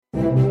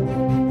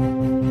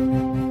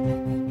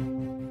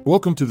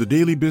Welcome to the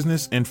Daily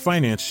Business and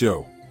Finance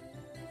Show.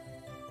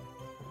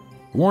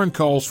 Warren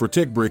calls for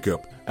tech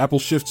breakup, Apple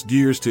shifts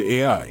gears to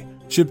AI,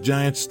 chip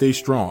giants stay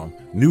strong,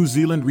 New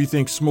Zealand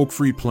rethinks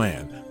smoke-free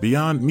plan,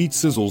 Beyond Meat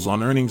sizzles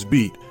on earnings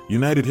beat,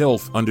 United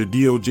Health under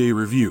DOJ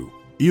review,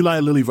 Eli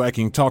Lilly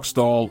Viking talk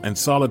stall and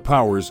Solid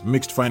Power's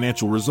mixed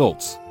financial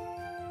results.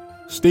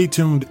 Stay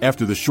tuned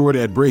after the short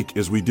ad break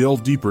as we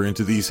delve deeper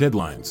into these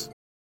headlines.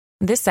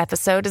 This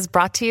episode is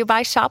brought to you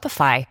by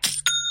Shopify.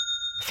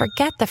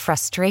 Forget the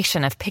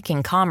frustration of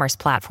picking commerce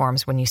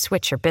platforms when you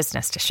switch your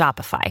business to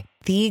Shopify,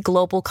 the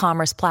global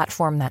commerce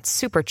platform that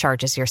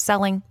supercharges your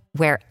selling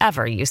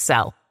wherever you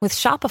sell. With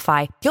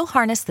Shopify, you'll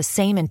harness the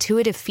same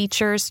intuitive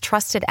features,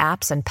 trusted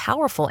apps, and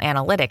powerful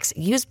analytics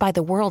used by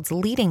the world's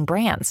leading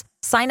brands.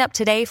 Sign up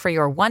today for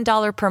your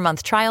 $1 per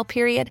month trial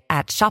period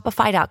at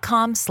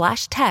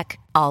shopify.com/tech,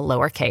 all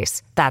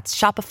lowercase. That's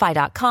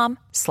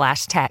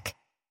shopify.com/tech.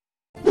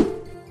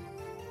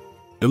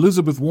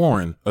 Elizabeth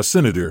Warren, a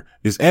senator,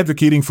 is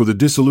advocating for the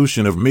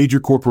dissolution of major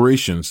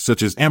corporations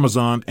such as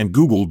Amazon and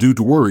Google due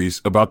to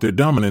worries about their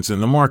dominance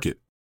in the market.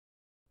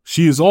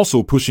 She is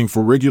also pushing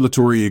for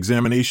regulatory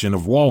examination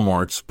of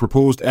Walmart's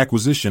proposed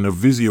acquisition of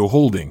Vizio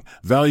Holding,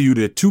 valued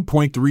at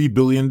 $2.3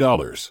 billion.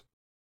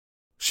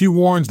 She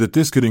warns that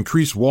this could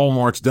increase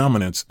Walmart's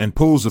dominance and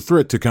pose a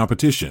threat to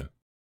competition.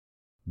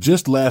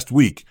 Just last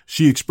week,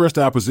 she expressed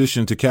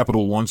opposition to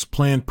Capital One's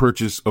planned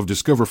purchase of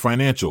Discover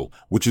Financial,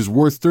 which is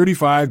worth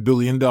 $35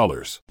 billion.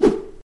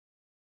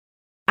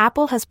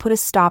 Apple has put a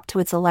stop to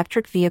its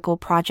electric vehicle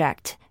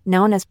project,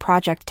 known as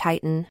Project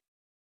Titan.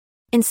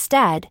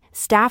 Instead,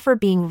 staff are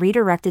being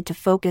redirected to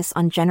focus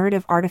on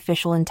generative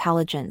artificial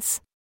intelligence.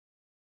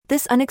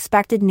 This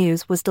unexpected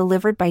news was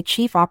delivered by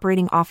Chief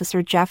Operating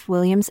Officer Jeff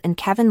Williams and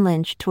Kevin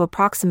Lynch to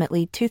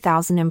approximately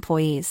 2,000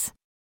 employees.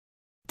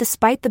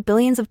 Despite the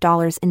billions of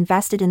dollars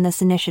invested in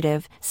this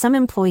initiative, some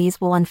employees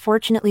will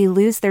unfortunately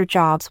lose their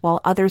jobs while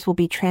others will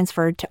be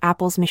transferred to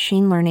Apple's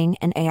machine learning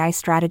and AI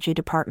strategy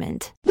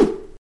department.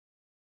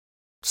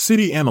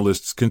 Citi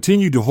analysts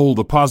continue to hold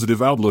a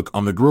positive outlook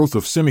on the growth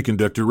of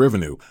semiconductor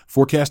revenue,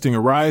 forecasting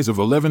a rise of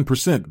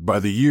 11% by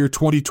the year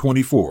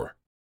 2024.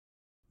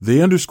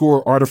 They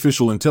underscore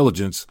artificial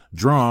intelligence,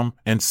 DRAM,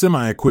 and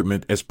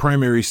semi-equipment as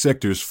primary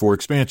sectors for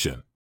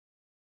expansion.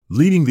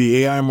 Leading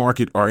the AI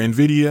market are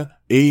NVIDIA,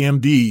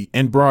 AMD,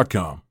 and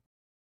Broadcom.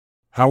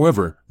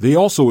 However, they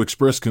also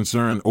express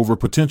concern over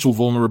potential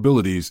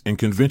vulnerabilities in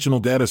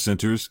conventional data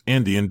centers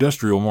and the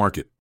industrial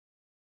market.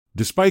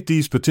 Despite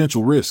these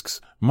potential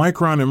risks,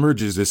 Micron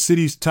emerges as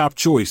Citi's top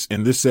choice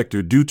in this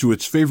sector due to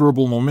its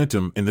favorable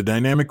momentum in the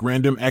dynamic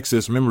random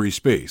access memory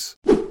space.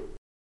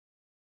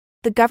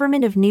 The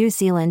government of New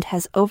Zealand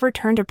has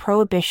overturned a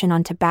prohibition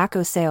on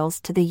tobacco sales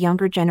to the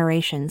younger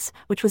generations,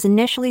 which was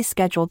initially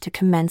scheduled to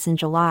commence in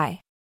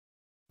July.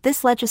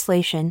 This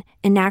legislation,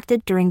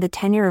 enacted during the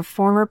tenure of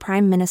former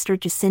Prime Minister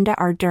Jacinda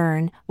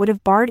Ardern, would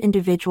have barred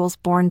individuals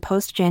born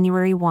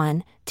post-January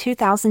 1,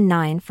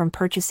 2009 from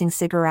purchasing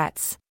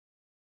cigarettes.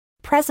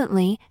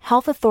 Presently,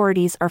 health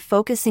authorities are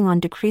focusing on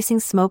decreasing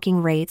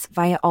smoking rates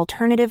via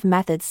alternative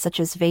methods such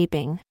as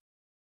vaping.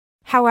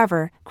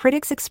 However,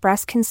 critics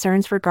express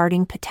concerns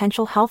regarding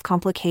potential health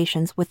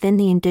complications within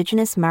the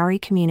indigenous Maori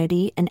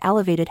community and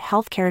elevated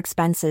healthcare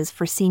expenses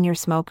for senior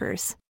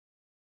smokers.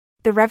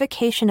 The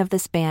revocation of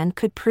this ban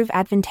could prove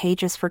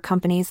advantageous for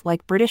companies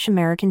like British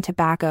American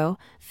Tobacco,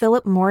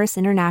 Philip Morris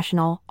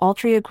International,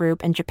 Altria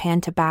Group, and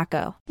Japan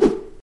Tobacco.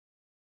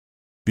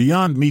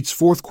 Beyond Meat's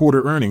fourth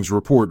quarter earnings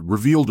report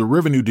revealed a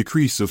revenue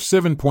decrease of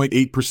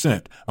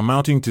 7.8%,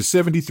 amounting to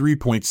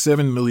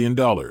 $73.7 million.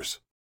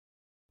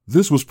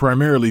 This was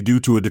primarily due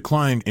to a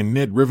decline in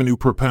net revenue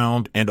per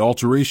pound and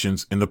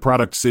alterations in the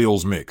product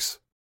sales mix.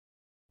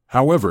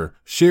 However,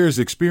 shares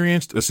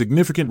experienced a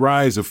significant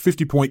rise of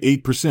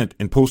 50.8%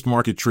 in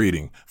post-market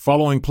trading,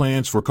 following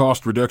plans for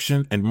cost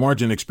reduction and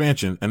margin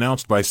expansion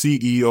announced by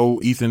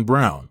CEO Ethan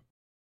Brown.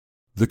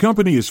 The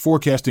company is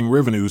forecasting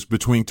revenues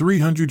between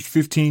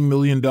 $315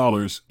 million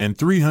and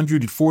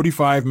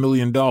 $345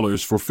 million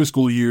for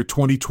fiscal year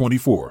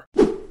 2024.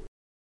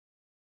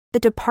 The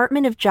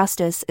Department of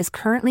Justice is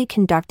currently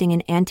conducting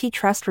an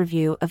antitrust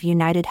review of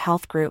United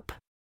Health Group.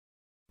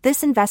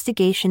 This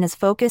investigation is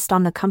focused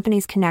on the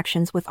company's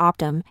connections with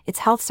Optum, its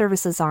health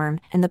services arm,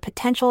 and the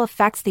potential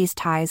effects these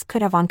ties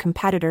could have on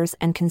competitors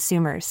and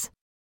consumers.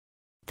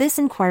 This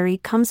inquiry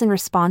comes in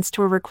response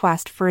to a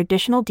request for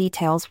additional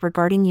details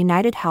regarding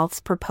United Health's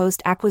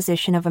proposed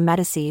acquisition of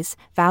Amedisys,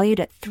 valued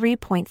at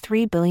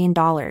 $3.3 billion.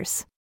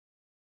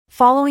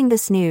 Following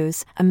this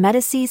news,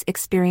 Amedisys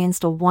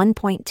experienced a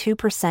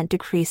 1.2%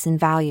 decrease in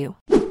value.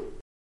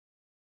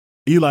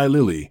 Eli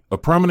Lilly, a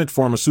prominent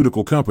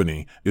pharmaceutical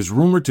company, is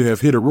rumored to have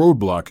hit a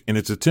roadblock in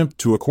its attempt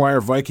to acquire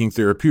Viking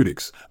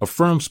Therapeutics, a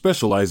firm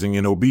specializing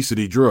in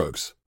obesity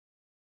drugs.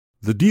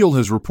 The deal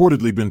has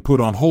reportedly been put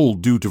on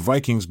hold due to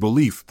Viking's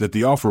belief that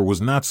the offer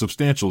was not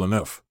substantial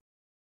enough.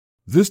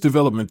 This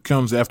development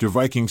comes after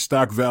Viking's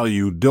stock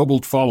value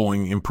doubled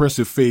following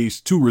impressive Phase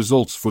 2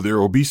 results for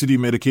their obesity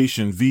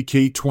medication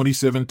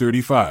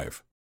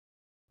VK2735.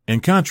 In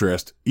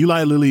contrast,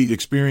 Eli Lilly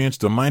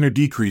experienced a minor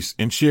decrease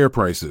in share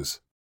prices.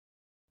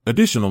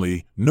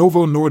 Additionally,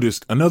 Novo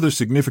Nordisk, another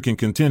significant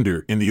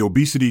contender in the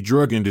obesity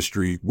drug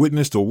industry,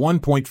 witnessed a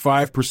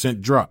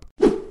 1.5% drop.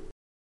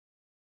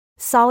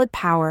 Solid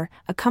Power,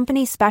 a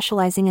company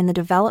specializing in the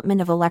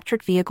development of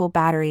electric vehicle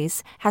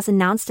batteries, has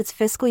announced its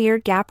fiscal year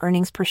GAAP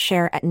earnings per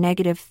share at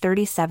negative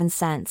 37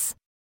 cents.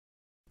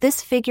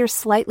 This figure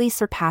slightly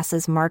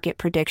surpasses market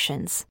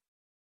predictions.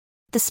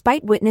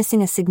 Despite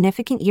witnessing a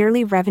significant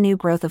yearly revenue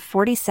growth of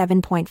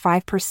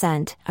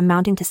 47.5%,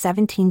 amounting to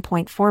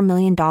 $17.4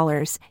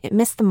 million, it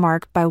missed the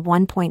mark by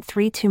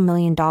 $1.32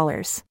 million.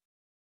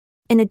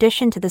 In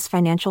addition to this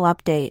financial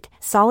update,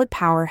 Solid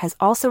Power has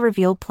also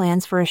revealed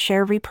plans for a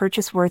share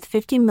repurchase worth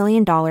 $50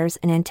 million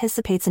and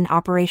anticipates an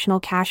operational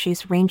cash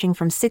use ranging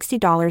from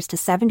 $60 to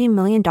 $70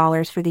 million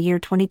for the year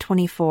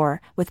 2024,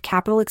 with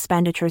capital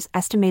expenditures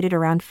estimated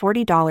around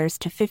 $40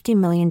 to $50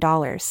 million.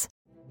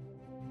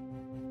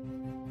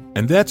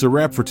 And that's a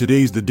wrap for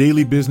today's The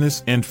Daily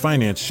Business and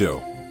Finance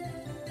Show.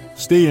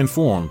 Stay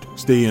informed,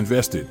 stay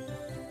invested.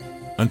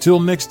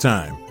 Until next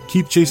time,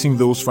 keep chasing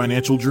those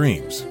financial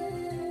dreams.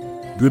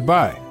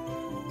 Goodbye.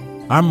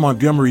 I'm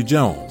Montgomery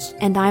Jones.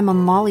 And I'm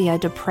Amalia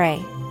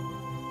Dupre.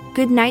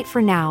 Good night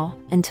for now,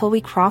 until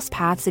we cross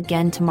paths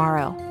again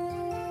tomorrow.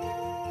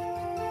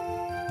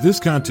 This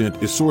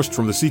content is sourced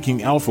from the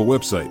Seeking Alpha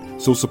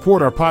website, so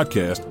support our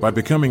podcast by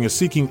becoming a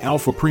Seeking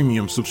Alpha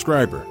Premium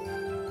subscriber.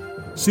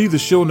 See the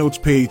show notes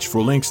page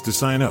for links to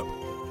sign up.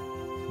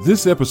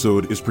 This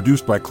episode is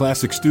produced by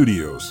Classic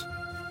Studios.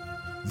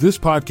 This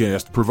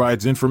podcast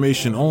provides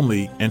information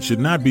only and should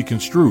not be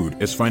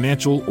construed as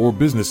financial or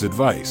business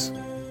advice.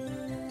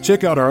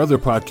 Check out our other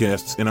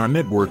podcasts in our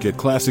network at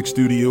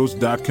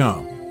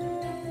classicstudios.com.